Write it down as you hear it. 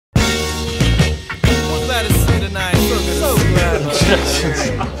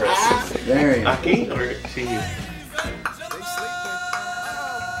Very impressive. Aquí or see you?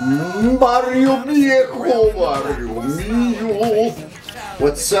 Barrio Viejo, Barrio Mío.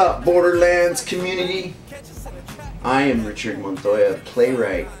 What's up, Borderlands community? I am Richard Montoya,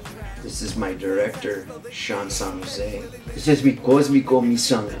 Playwright. This is my director, Tucson AZ. This is mi cósmico, mi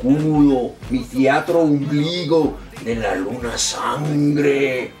zancudo, mi teatro umbligo de la luna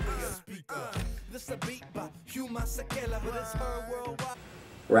sangre.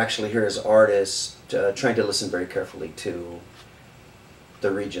 We're actually here as artists, trying to listen very carefully to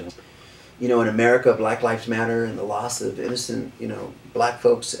the region. You know, in America, Black Lives Matter and the loss of innocent, black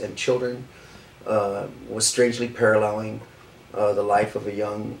folks and children was strangely paralleling the life of a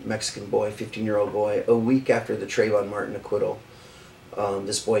young Mexican boy, 15-year-old boy. A week after the Trayvon Martin acquittal,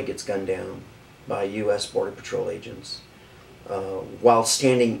 this boy gets gunned down by U.S. Border Patrol agents while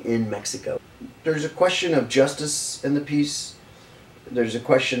standing in Mexico. There's a question of justice in the piece. There's a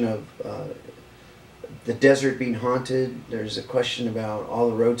question of the desert being haunted. There's a question about all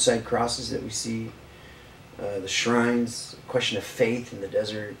the roadside crosses that we see, the shrines, a question of faith in the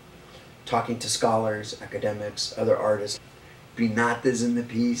desert, talking to scholars, academics, other artists. Pinatas in the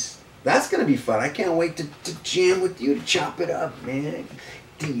piece. That's going to be fun. I can't wait to jam with you, to chop it up, man.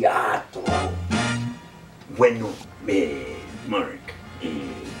 Teatro. Bueno, Mark,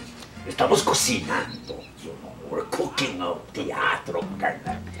 estamos cocinando. We're cooking up teatro,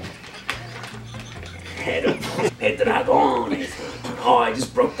 carnal. Dragones. Oh, I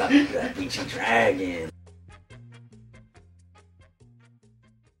just broke that pinche dragon.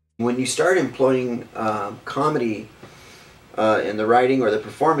 When you start employing comedy in the writing or the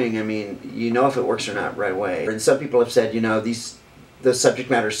performing, I mean, you know if it works or not right away. And some people have said, the subject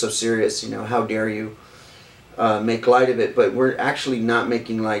matter is so serious, how dare you make light of it? But we're actually not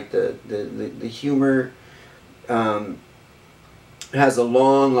making light. The humor has a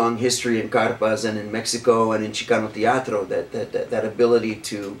long history in carpas and in Mexico and in Chicano teatro. That ability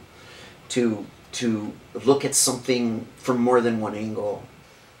to look at something from more than one angle.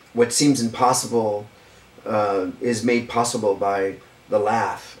 What seems impossible is made possible by the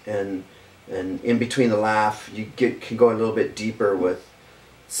laugh, and in between the laugh you can go a little bit deeper with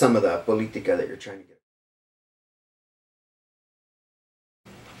some of the politica that you're trying to get.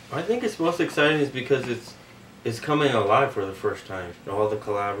 I think it's most exciting is because it's coming alive for the first time. All the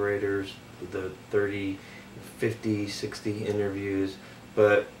collaborators, the 30, 50, 60 interviews,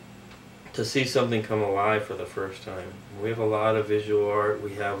 but to see something come alive for the first time. We have a lot of visual art,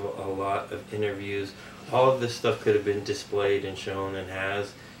 we have a lot of interviews. All of this stuff could have been displayed and shown and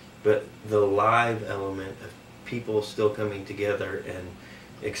has, but the live element of people still coming together and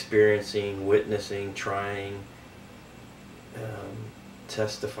experiencing, witnessing, trying,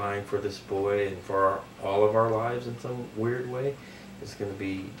 testifying for this boy and for all of our lives in some weird way is going to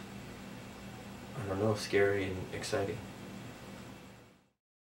be, I don't know, scary and exciting.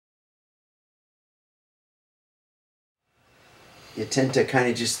 You tend to kind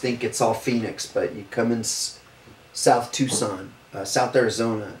of just think it's all Phoenix, but you come in South Tucson, South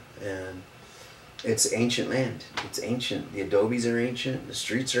Arizona, and it's ancient land. It's ancient. The adobes are ancient. The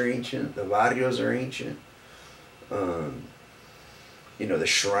streets are ancient. The barrios are ancient. The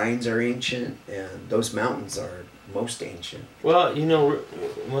shrines are ancient, and those mountains are most ancient. Well,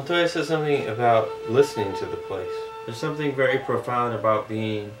 Montoya says something about listening to the place. There's something very profound about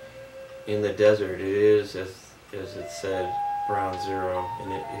being in the desert. It is, as it said, ground zero,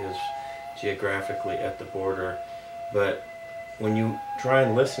 and it is geographically at the border. But when you try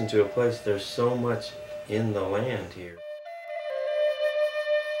and listen to a place, there's so much in the land here.